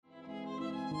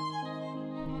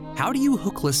How do you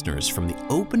hook listeners from the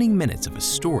opening minutes of a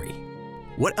story?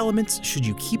 What elements should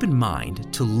you keep in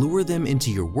mind to lure them into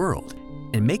your world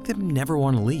and make them never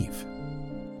want to leave?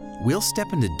 We'll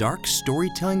step into dark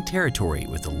storytelling territory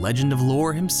with the legend of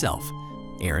lore himself,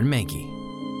 Aaron Mahnke.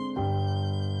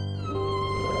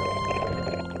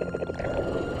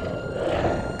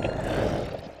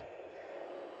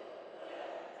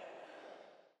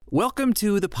 Welcome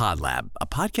to The Pod Lab, a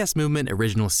Podcast Movement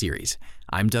original series.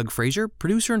 I'm Doug Frazier,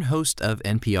 producer and host of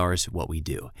NPR's What We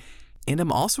Do. And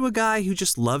I'm also a guy who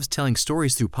just loves telling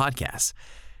stories through podcasts.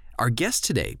 Our guest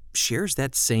today shares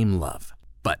that same love.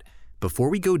 But before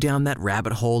we go down that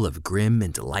rabbit hole of grim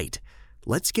and delight,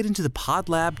 let's get into the Pod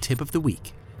Lab tip of the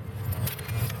week.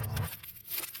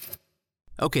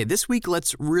 Okay, this week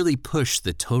let's really push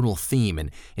the tonal theme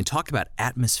and talk about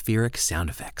atmospheric sound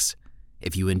effects.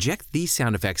 If you inject these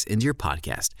sound effects into your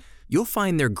podcast, you'll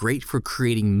find they're great for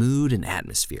creating mood and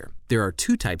atmosphere. There are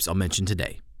two types I'll mention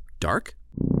today: dark.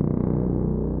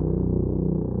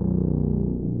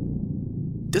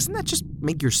 Doesn't that just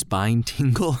make your spine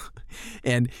tingle?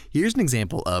 And here's an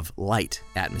example of light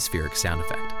atmospheric sound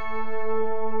effect.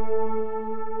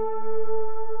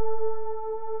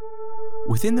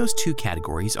 Within those two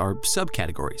categories are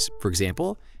subcategories. For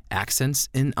example, accents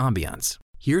and ambience.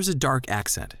 Here's a dark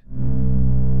accent.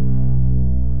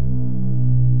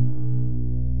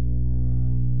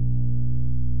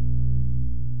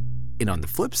 And on the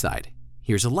flip side,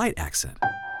 here's a light accent.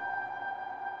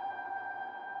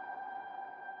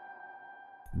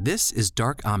 This is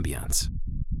dark ambience.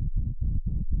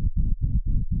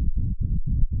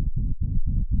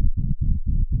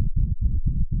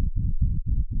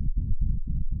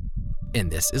 And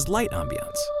this is light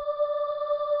ambience.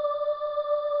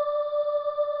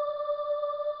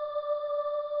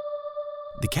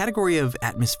 The category of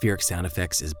atmospheric sound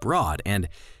effects is broad, and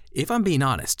if I'm being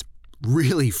honest,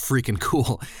 really freaking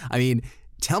cool. I mean,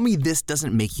 tell me this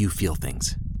doesn't make you feel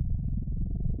things.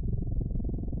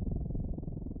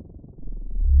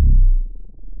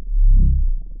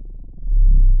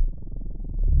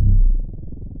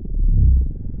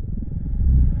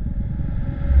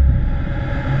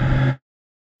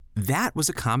 That was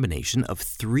a combination of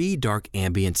three dark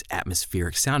ambience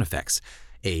atmospheric sound effects: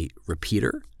 a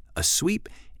repeater, a sweep,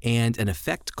 and an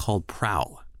effect called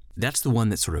prowl. That's the one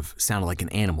that sort of sounded like an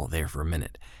animal there for a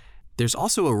minute. There's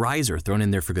also a riser thrown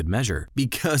in there for good measure,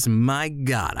 because my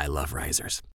God, I love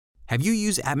risers. Have you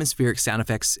used atmospheric sound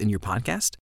effects in your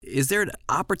podcast? Is there an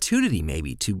opportunity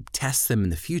maybe to test them in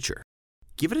the future?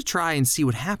 Give it a try and see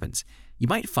what happens. You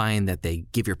might find that they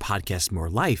give your podcast more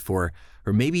life, or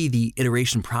maybe the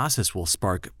iteration process will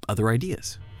spark other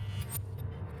ideas.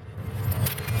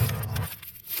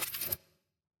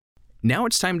 Now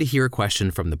it's time to hear a question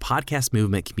from the podcast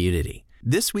movement community.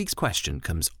 This week's question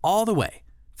comes all the way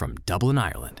from Dublin,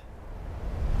 Ireland.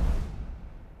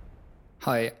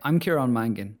 Hi, I'm Aaron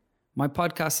Mahnke. My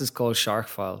podcast is called Shark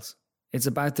Files. It's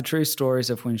about the true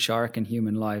stories of when shark and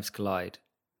human lives collide.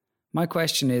 My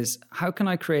question is, how can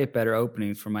I create better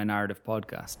openings for my narrative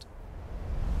podcast?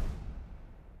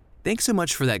 Thanks so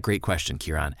much for that great question,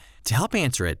 Kieran. To help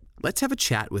answer it, let's have a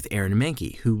chat with Aaron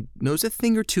Mahnke, who knows a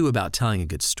thing or two about telling a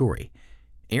good story.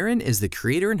 Aaron is the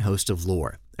creator and host of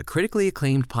Lore, a critically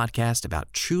acclaimed podcast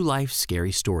about true life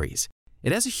scary stories.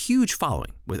 It has a huge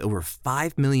following, with over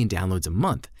 5 million downloads a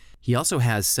month. He also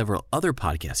has several other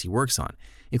podcasts he works on,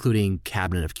 including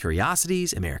Cabinet of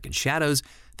Curiosities, American Shadows,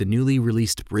 the newly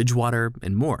released Bridgewater,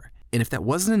 and more. And if that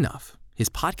wasn't enough, his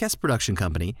podcast production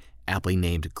company, aptly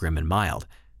named Grim and Mild,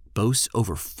 boasts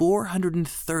over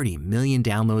 430 million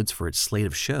downloads for its slate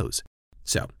of shows.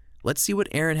 So, let's see what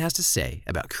Aaron has to say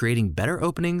about creating better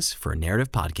openings for a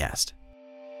narrative podcast.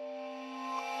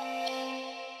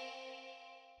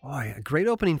 Boy, a great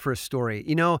opening for a story.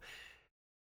 You know,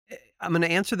 I'm going to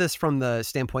answer this from the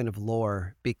standpoint of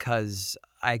Lore because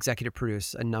I executive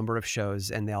produce a number of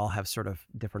shows and they all have sort of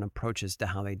different approaches to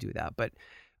how they do that. But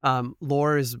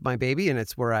Lore is my baby, and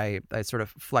it's where I sort of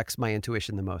flex my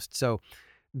intuition the most. So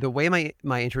the way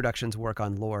my introductions work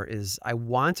on Lore is I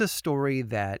want a story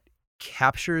that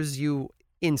captures you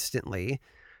instantly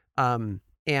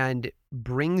and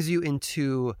brings you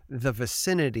into the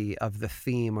vicinity of the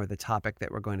theme or the topic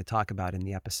that we're going to talk about in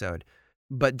the episode,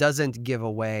 but doesn't give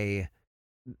away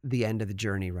the end of the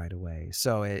journey right away.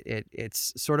 So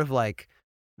it's sort of like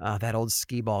that old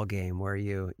skee ball game where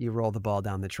you roll the ball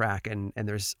down the track and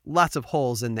there's lots of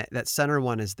holes, and that center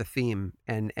one is the theme.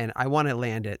 And I want to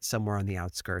land it somewhere on the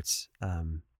outskirts,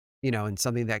 and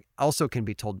something that also can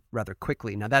be told rather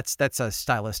quickly. Now that's a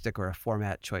stylistic or a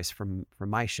format choice from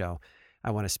my show. I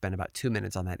want to spend about 2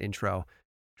 minutes on that intro,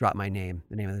 drop my name,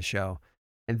 the name of the show,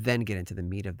 and then get into the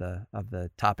meat of the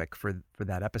topic for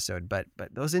that episode. But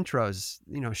those intros,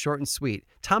 short and sweet.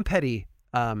 Tom Petty,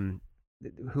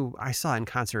 who I saw in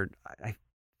concert, I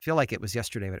feel like it was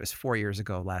yesterday, but it was 4 years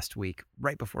ago last week,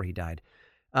 right before he died.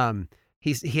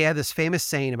 He had this famous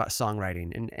saying about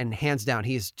songwriting, and hands down,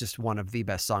 he's just one of the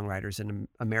best songwriters in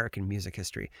American music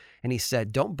history. And he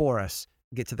said, "Don't bore us,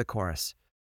 get to the chorus."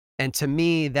 And to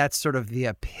me, that's sort of the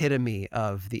epitome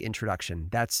of the introduction.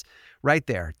 That's right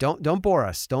there. Don't bore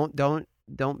us. Don't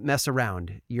mess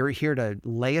around. You're here to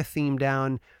lay a theme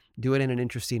down, do it in an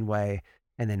interesting way,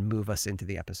 and then move us into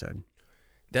the episode.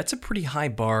 That's a pretty high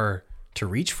bar to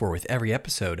reach for with every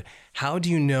episode. How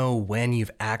do you know when you've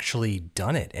actually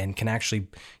done it and can actually,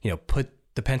 put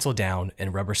the pencil down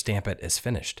and rubber stamp it as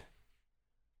finished?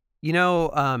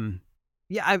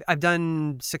 Yeah, I've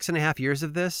done 6.5 years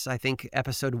of this. I think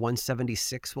episode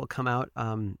 176 will come out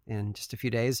in just a few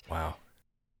days. Wow.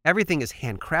 Everything is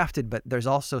handcrafted, but there's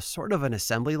also sort of an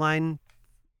assembly line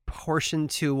portion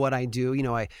to what I do.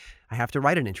 I have to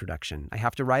write an introduction. I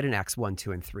have to write an acts 1,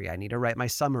 2, and 3. I need to write my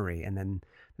summary, and then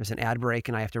there's an ad break,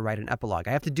 and I have to write an epilogue.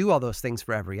 I have to do all those things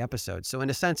for every episode. So in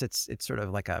a sense, it's sort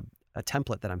of like a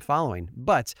template that I'm following.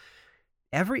 But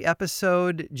every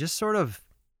episode just sort of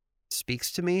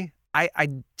speaks to me. I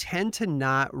tend to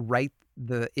not write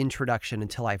the introduction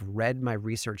until I've read my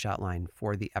research outline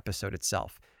for the episode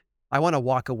itself. I want to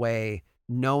walk away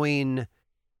knowing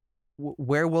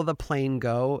where will the plane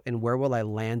go and where will I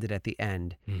land it at the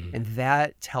end. Mm-hmm. And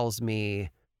that tells me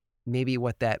maybe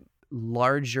what that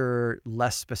larger,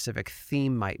 less specific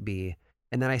theme might be.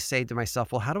 And then I say to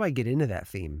myself, well, how do I get into that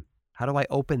theme? How do I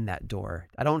open that door?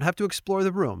 I don't have to explore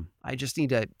the room. I just need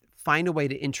to find a way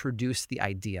to introduce the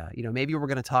idea. Maybe we're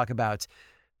going to talk about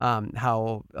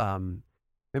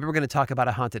maybe we're going to talk about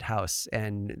a haunted house,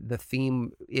 and the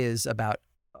theme is about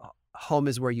home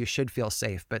is where you should feel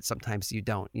safe, but sometimes you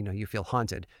don't, you feel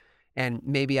haunted. And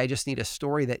maybe I just need a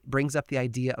story that brings up the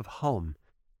idea of home.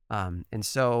 And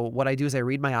so what I do is I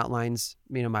read my outlines.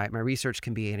 My research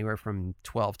can be anywhere from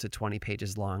 12 to 20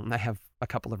 pages long. And I have a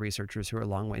couple of researchers who are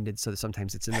long-winded, so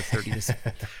sometimes it's in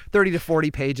the 30 to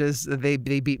 40 pages. They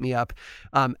beat me up.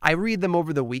 I read them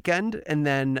over the weekend, and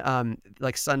then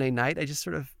like Sunday night, I just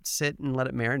sort of sit and let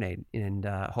it marinate. And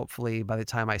hopefully by the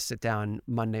time I sit down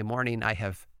Monday morning, I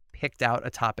have picked out a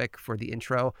topic for the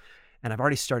intro, and I've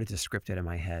already started to script it in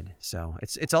my head. So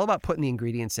it's all about putting the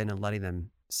ingredients in and letting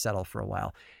them settle for a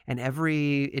while. And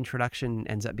every introduction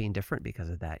ends up being different because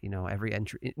of that. Every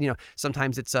entry,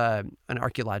 sometimes it's an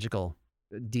archaeological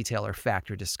detail or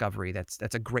fact or discovery.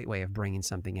 That's a great way of bringing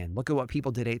something in. Look at what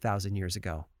people did 8,000 years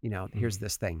ago. Here's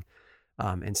this thing.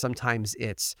 And sometimes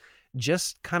it's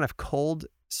just kind of cold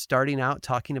starting out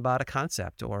talking about a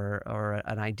concept or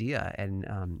an idea. And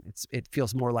it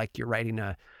feels more like you're writing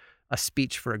a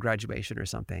speech for a graduation or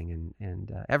something.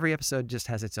 And every episode just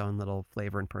has its own little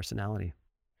flavor and personality.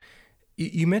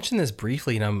 You mentioned this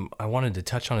briefly, and I wanted to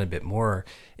touch on it a bit more.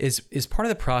 Is part of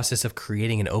the process of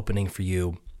creating an opening for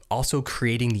you also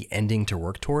creating the ending to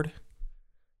work toward?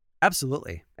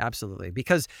 Absolutely.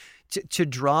 Because to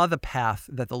draw the path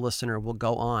that the listener will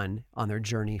go on their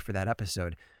journey for that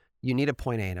episode, you need a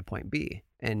point A and a point B.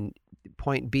 And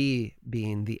point B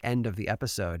being the end of the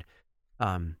episode,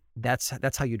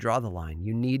 that's how you draw the line.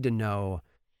 You need to know.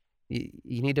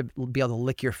 You need to be able to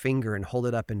lick your finger and hold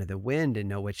it up into the wind and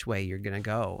know which way you're going to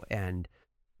go. And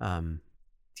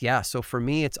so for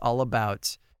me, it's all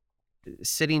about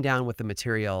sitting down with the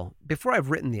material before I've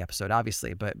written the episode,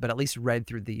 obviously, but at least read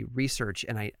through the research,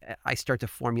 and I start to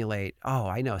formulate,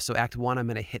 I know. So act 1, I'm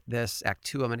going to hit this. Act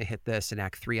 2, I'm going to hit this. And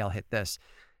act 3, I'll hit this.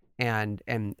 And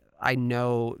I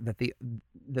know that the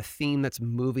theme that's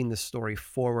moving the story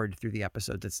forward through the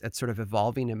episode, that's sort of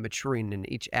evolving and maturing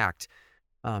in each act,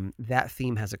 that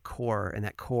theme has a core, and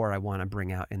that core I want to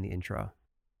bring out in the intro.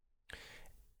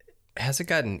 Has it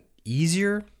gotten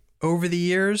easier over the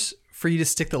years for you to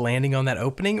stick the landing on that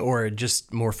opening, or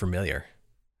just more familiar?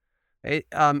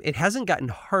 It hasn't gotten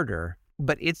harder,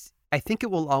 but I think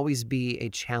it will always be a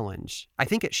challenge. I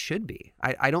think it should be.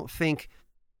 I don't think,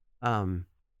 I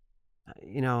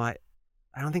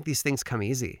don't think these things come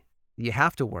easy. You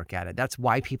have to work at it. That's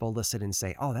why people listen and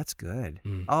say, "Oh, that's good.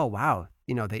 Oh, wow.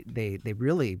 They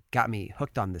really got me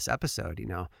hooked on this episode."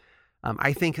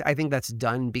 I think that's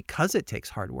done because it takes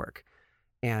hard work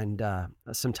and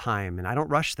some time, and I don't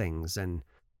rush things. And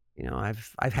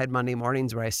I've had Monday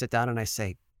mornings where I sit down and I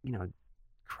say,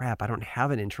 crap, I don't have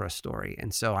an intro story,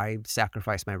 and so I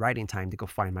sacrifice my writing time to go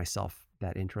find myself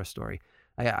that intro story.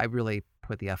 I really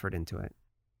put the effort into it.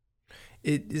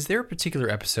 Is there a particular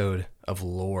episode of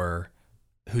Lore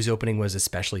whose opening was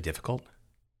especially difficult?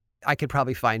 I could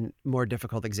probably find more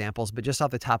difficult examples, but just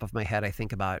off the top of my head, I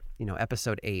think about,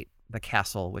 episode 8, The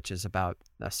Castle, which is about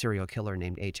a serial killer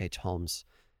named H.H. Holmes.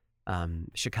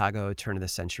 Chicago, turn of the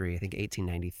century, I think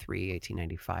 1893,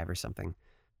 1895 or something.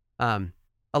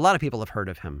 A lot of people have heard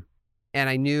of him. And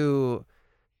I knew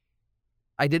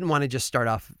I didn't want to just start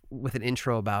off with an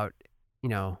intro about,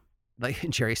 like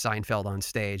Jerry Seinfeld on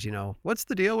stage, what's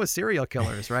the deal with serial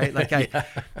killers, right? Like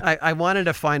I wanted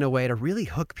to find a way to really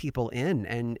hook people in.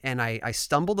 And I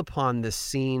stumbled upon this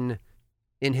scene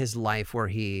in his life where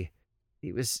he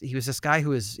was this guy he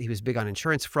was big on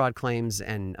insurance fraud claims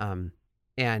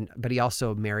but he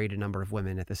also married a number of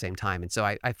women at the same time. And so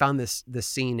I found this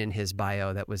scene in his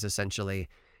bio that was essentially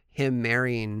him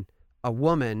marrying a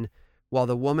woman while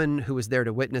the woman who was there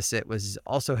to witness it was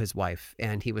also his wife.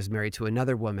 And he was married to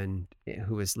another woman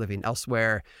who was living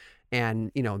elsewhere.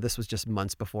 And, this was just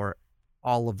months before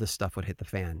all of this stuff would hit the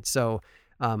fan. So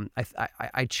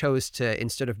I chose to,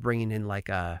 instead of bringing in like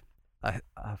a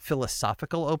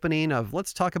philosophical opening of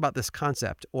let's talk about this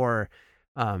concept or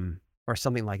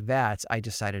something like that, I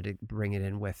decided to bring it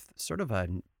in with sort of a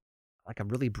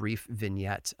really brief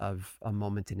vignette of a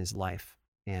moment in his life.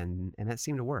 And that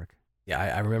seemed to work. Yeah,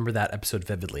 I remember that episode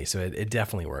vividly, so it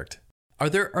definitely worked. Are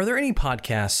there any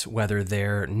podcasts, whether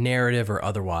they're narrative or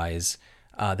otherwise,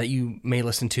 that you may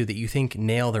listen to that you think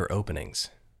nail their openings?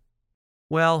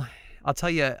 Well, I'll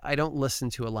tell you, I don't listen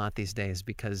to a lot these days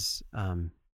because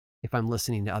if I'm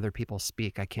listening to other people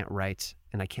speak, I can't write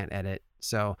and I can't edit.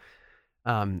 So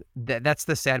that's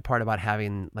the sad part about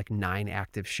having like 9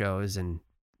 active shows and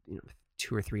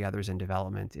 2 or 3 others in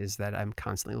development is that I'm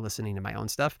constantly listening to my own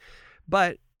stuff.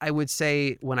 But I would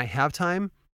say when I have time,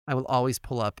 I will always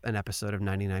pull up an episode of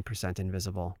 99%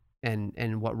 Invisible.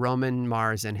 And what Roman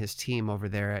Mars and his team over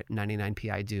there at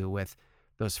 99PI do with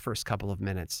those first couple of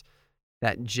minutes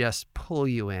that just pull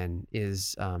you in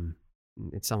is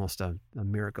it's almost a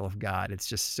miracle of God. It's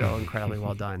just so incredibly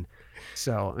well done.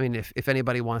 So, I mean, if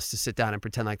anybody wants to sit down and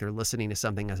pretend like they're listening to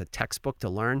something as a textbook to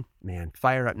learn, man,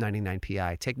 fire up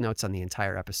 99PI. Take notes on the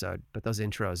entire episode. But those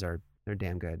intros they're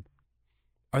damn good.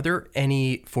 Are there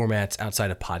any formats outside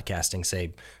of podcasting,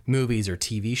 say movies or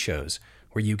TV shows,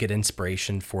 where you get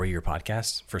inspiration for your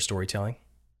podcasts, for storytelling?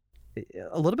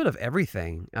 A little bit of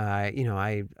everything. I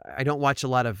don't watch a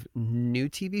lot of new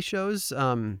TV shows.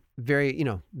 The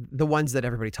ones that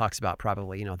everybody talks about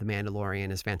probably, The Mandalorian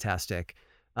is fantastic.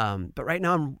 But right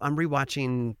now I'm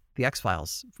rewatching The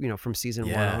X-Files, from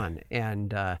season 1 on.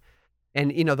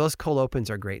 And those cold opens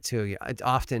are great too. It's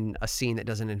often a scene that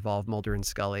doesn't involve Mulder and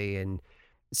Scully. And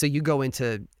so you go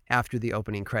into, after the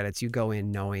opening credits, you go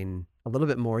in knowing a little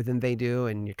bit more than they do.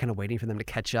 And you're kind of waiting for them to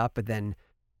catch up. But then,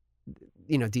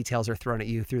 details are thrown at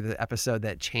you through the episode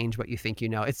that change what you think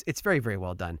It's very, very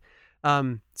well done.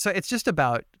 So it's just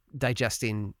about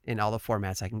digesting in all the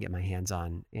formats I can get my hands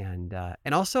on. And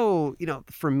also,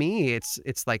 for me,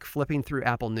 it's like flipping through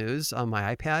Apple News on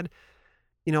my iPad.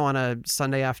 On a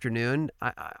Sunday afternoon,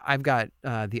 I've got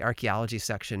the archaeology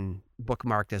section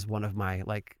bookmarked as one of my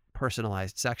like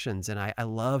personalized sections. And I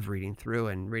love reading through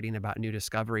and reading about new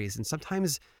discoveries. And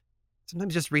sometimes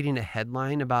just reading a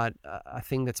headline about a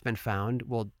thing that's been found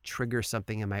will trigger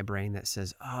something in my brain that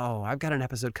says, oh, I've got an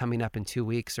episode coming up in 2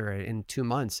 weeks or in 2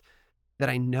 months that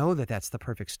I know that's the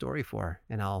perfect story for.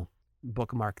 And I'll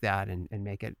bookmark that and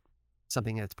make it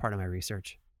something that's part of my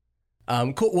research.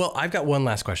 Cool. Well, I've got one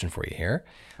last question for you here.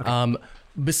 Okay.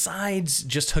 Besides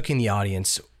just hooking the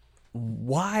audience,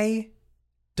 why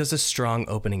does a strong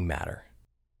opening matter?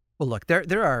 Well, look,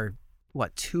 there are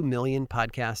 2 million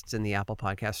podcasts in the Apple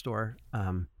Podcast Store.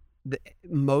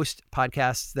 Most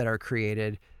podcasts that are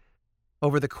created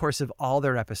over the course of all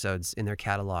their episodes in their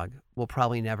catalog will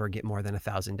probably never get more than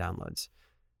 1,000 downloads.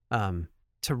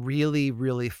 To really,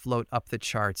 really float up the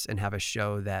charts and have a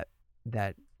show that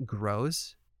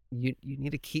grows, you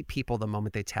need to keep people the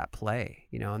moment they tap play,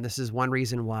 and this is one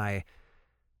reason why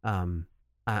I'm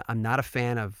not a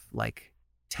fan of like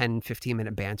 10,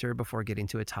 15-minute banter before getting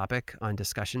to a topic on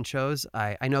discussion shows.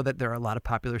 I know that there are a lot of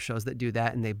popular shows that do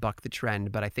that and they buck the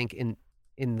trend, but I think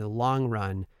in the long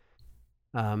run,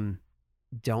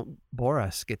 don't bore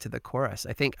us, get to the chorus.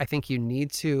 I think you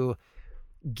need to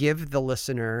give the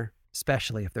listener,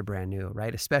 especially if they're brand new,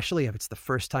 right? Especially if it's the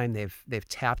first time they've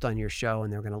tapped on your show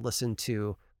and they're going to listen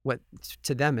to what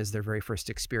to them is their very first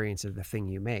experience of the thing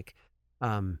you make.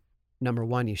 Number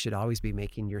one, you should always be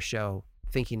making your show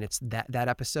thinking it's that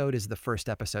episode is the first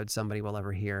episode somebody will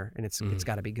ever hear, and it's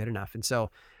got to be good enough. And so,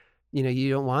 you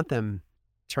don't want them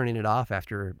turning it off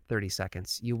after 30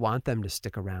 seconds. You want them to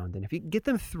stick around. And if you get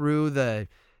them through at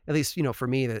least, for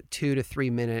me, the 2 to 3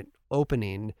 minute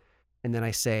opening, and then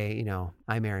I say,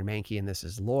 I'm Aaron Mahnke and this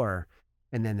is Lore,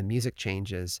 and then the music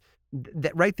changes,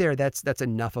 that right there, that's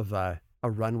enough of a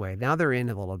runway. Now they're in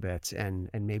a little bit, and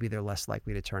maybe they're less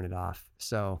likely to turn it off.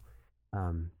 So,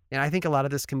 and I think a lot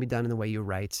of this can be done in the way you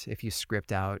write. If you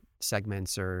script out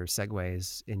segments or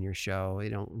segues in your show,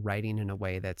 writing in a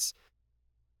way that's,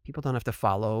 people don't have to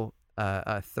follow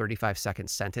a 35-second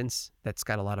sentence that's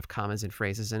got a lot of commas and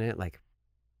phrases in it. Like,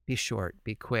 be short,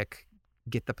 be quick,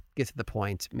 get to the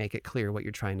point, make it clear what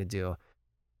you're trying to do.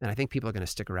 And I think people are going to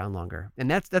stick around longer. And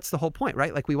that's the whole point,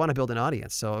 right? Like, we want to build an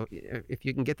audience. So if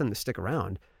you can get them to stick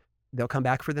around, they'll come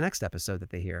back for the next episode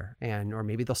that they hear, or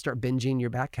maybe they'll start binging your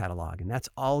back catalog, and that's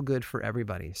all good for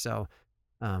everybody. So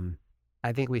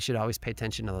I think we should always pay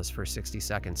attention to those first 60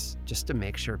 seconds just to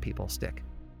make sure people stick.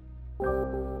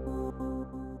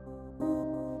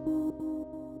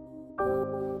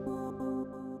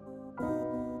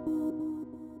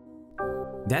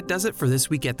 That does it for this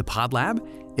week at the Pod Lab.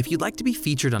 If you'd like to be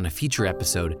featured on a future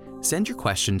episode, send your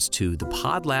questions to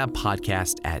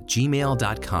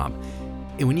thepodlabpodcast@gmail.com.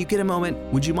 And when you get a moment,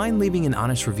 would you mind leaving an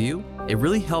honest review? It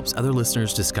really helps other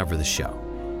listeners discover the show.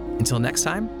 Until next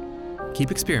time,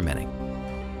 keep experimenting.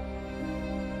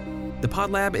 The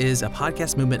Pod Lab is a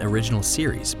Podcast Movement original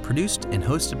series produced and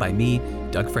hosted by me,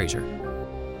 Doug Frazier.